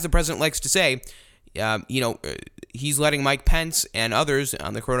 And as the president likes to say, he's letting Mike Pence and others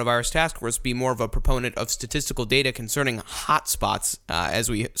on the coronavirus task force be more of a proponent of statistical data concerning hotspots, as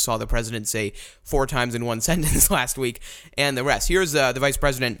we saw the president say 4 times in one sentence last week, and the rest. Here's the vice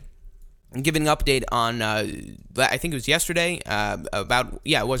president giving an update on, I think it was yesterday,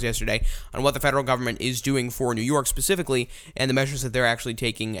 it was yesterday, on what the federal government is doing for New York specifically, and the measures that they're actually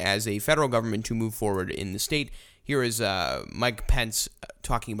taking as a federal government to move forward in the state. Here is Mike Pence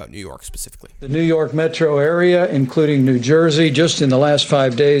talking about New York specifically. The New York metro area, including New Jersey, just in the last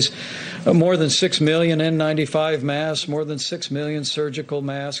 5 days, more than 6 million N95 masks, more than 6 million surgical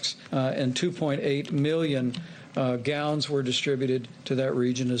masks, and 2.8 million gowns were distributed to that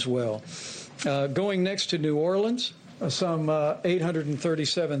region as well. Going next to New Orleans, some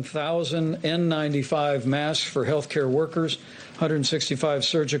 837,000 N95 masks for healthcare workers, 165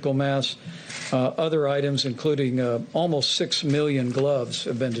 surgical masks, other items, including almost 6 million gloves,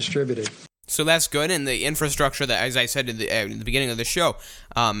 have been distributed. So that's good, and the infrastructure that, as I said at the beginning of the show,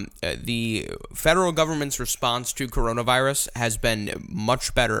 the federal government's response to coronavirus has been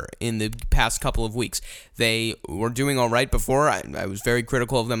much better in the past couple of weeks. They were doing all right before. I was very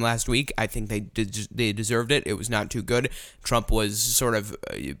critical of them last week. I think they deserved it. It was not too good. Trump was sort of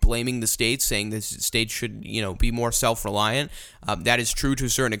blaming the states, saying the states should, be more self-reliant. That is true to a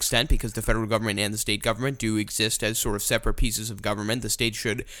certain extent because the federal government and the state government do exist as sort of separate pieces of government. The state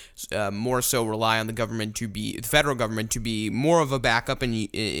should more so rely on the federal government to be more of a backup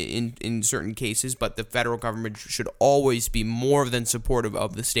in certain cases, but the federal government should always be more than supportive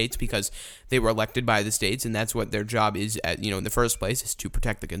of the states because they were elected by the states, and that's what their job is, in the first place, is to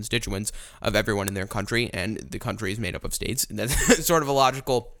protect the constituents of everyone in their country, and the country is made up of states. That's sort of a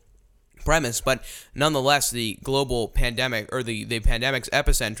logical premise, but nonetheless, the global pandemic, or the pandemic's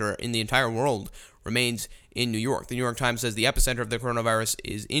epicenter in the entire world remains in New York. The New York Times says the epicenter of the coronavirus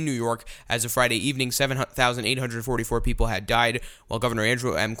is in New York. As of Friday evening, 7,844 people had died, while Governor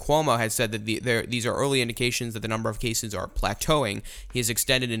Andrew M. Cuomo had said that these are early indications that the number of cases are plateauing. He has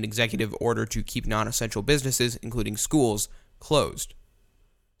extended an executive order to keep non-essential businesses, including schools, closed.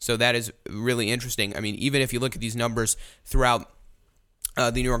 So that is really interesting. I mean, even if you look at these numbers throughout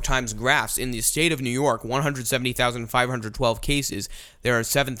the New York Times graphs, in the state of New York, 170,512 cases. There are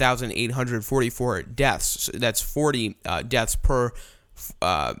 7,844 deaths. That's 40 deaths per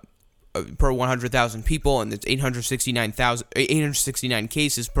 100,000 people, and it's 869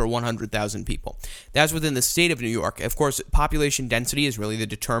 cases per 100,000 people. That's within the state of New York. Of course, population density is really the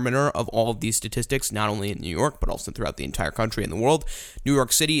determiner of all of these statistics, not only in New York, but also throughout the entire country and the world. New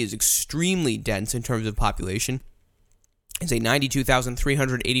York City is extremely dense in terms of population. It's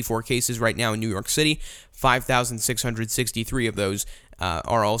 92,384 cases right now in New York City. 5,663 of those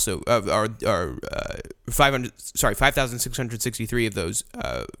are also 5,663 of those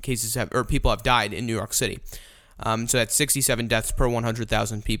cases people have died in New York City. So that's 67 deaths per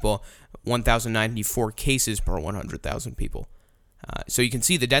 100,000 people, 1,094 cases per 100,000 people. So you can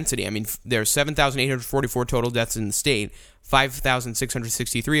see the density. I mean, there are 7,844 total deaths in the state.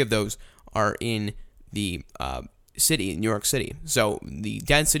 5,663 of those are in the city, in New York City. So the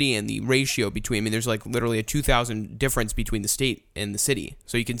density and the ratio between, I mean, there's like literally a 2,000 difference between the state and the city.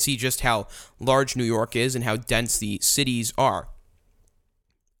 So you can see just how large New York is and how dense the cities are.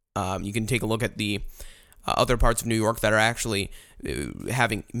 You can take a look at the other parts of New York that are actually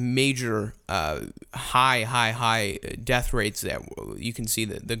having major high death rates. That you can see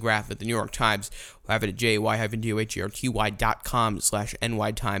the graph at the New York Times. We'll have it at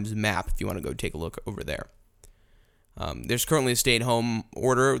jay-dorty.com/NY Times map if you want to go take a look over there. There's currently a stay-at-home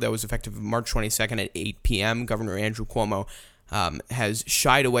order that was effective March 22nd at 8 p.m. Governor Andrew Cuomo has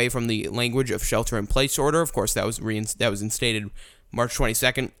shied away from the language of shelter-in-place order. Of course, that was instated March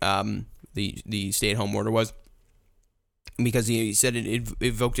 22nd. The stay-at-home order was, because he said it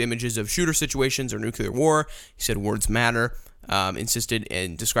evoked images of shooter situations or nuclear war. He said words matter, insisted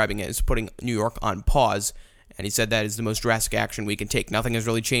in describing it as putting New York on pause. And he said that is the most drastic action we can take. Nothing has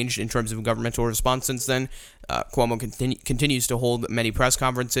really changed in terms of governmental response since then. Cuomo continues to hold many press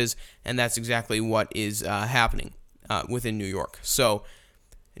conferences, and that's exactly what is happening within New York. So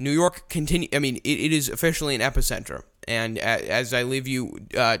New York it is officially an epicenter. And as I leave you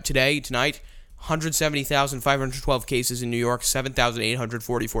tonight, 170,512 cases in New York,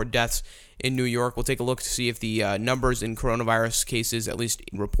 7,844 deaths in New York. We'll take a look to see if the numbers in coronavirus cases, at least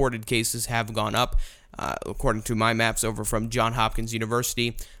reported cases, have gone up. According to my maps over from Johns Hopkins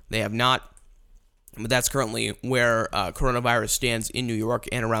University, they have not. But that's currently where coronavirus stands in New York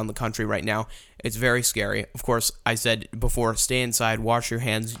and around the country right now. It's very scary. Of course, I said before, stay inside, wash your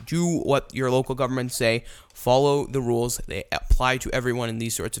hands, do what your local governments say, follow the rules. They apply to everyone in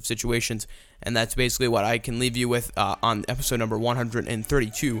these sorts of situations. And that's basically what I can leave you with on episode number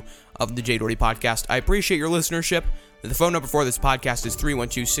 132 of the Jay Doherty Podcast. I appreciate your listenership. The phone number for this podcast is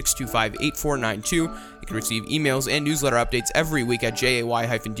 312-625-8492. You can receive emails and newsletter updates every week at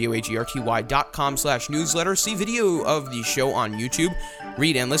jay-doherty.com/newsletter. See video of the show on YouTube.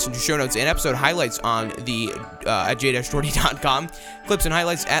 Read and listen to show notes and episode highlights on the at jay-doherty.com. Clips and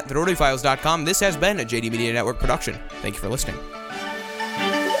highlights at thedohertyfiles.com. This has been a JD Media Network production. Thank you for listening.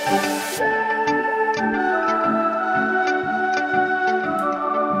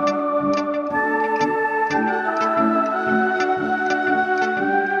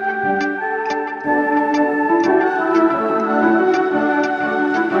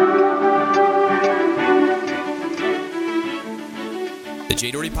 The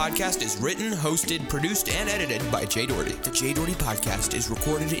Jay Doherty Podcast is written, hosted, produced, and edited by Jay Doherty. The Jay Doherty Podcast is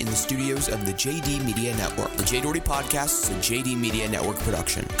recorded in the studios of the JD Media Network. The Jay Doherty Podcast is a JD Media Network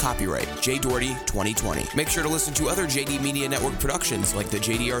production. Copyright Jay Doherty 2020. Make sure to listen to other JD Media Network productions like the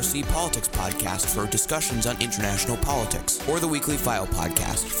JDRC Politics Podcast for discussions on international politics, or the Weekly File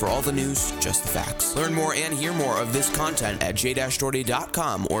Podcast for all the news, just the facts. Learn more and hear more of this content at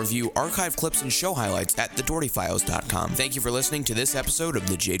jay-doherty.com or view archive clips and show highlights at thedohertyfiles.com. Thank you for listening to this episode of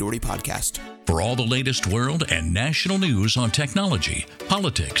the Jay Doherty Podcast. For all the latest world and national news on technology,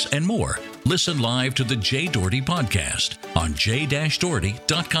 politics, and more, listen live to the Jay Doherty Podcast on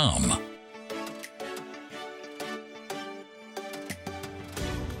jay-doherty.com.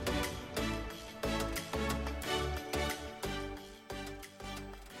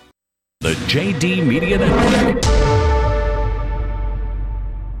 The JD Media Network.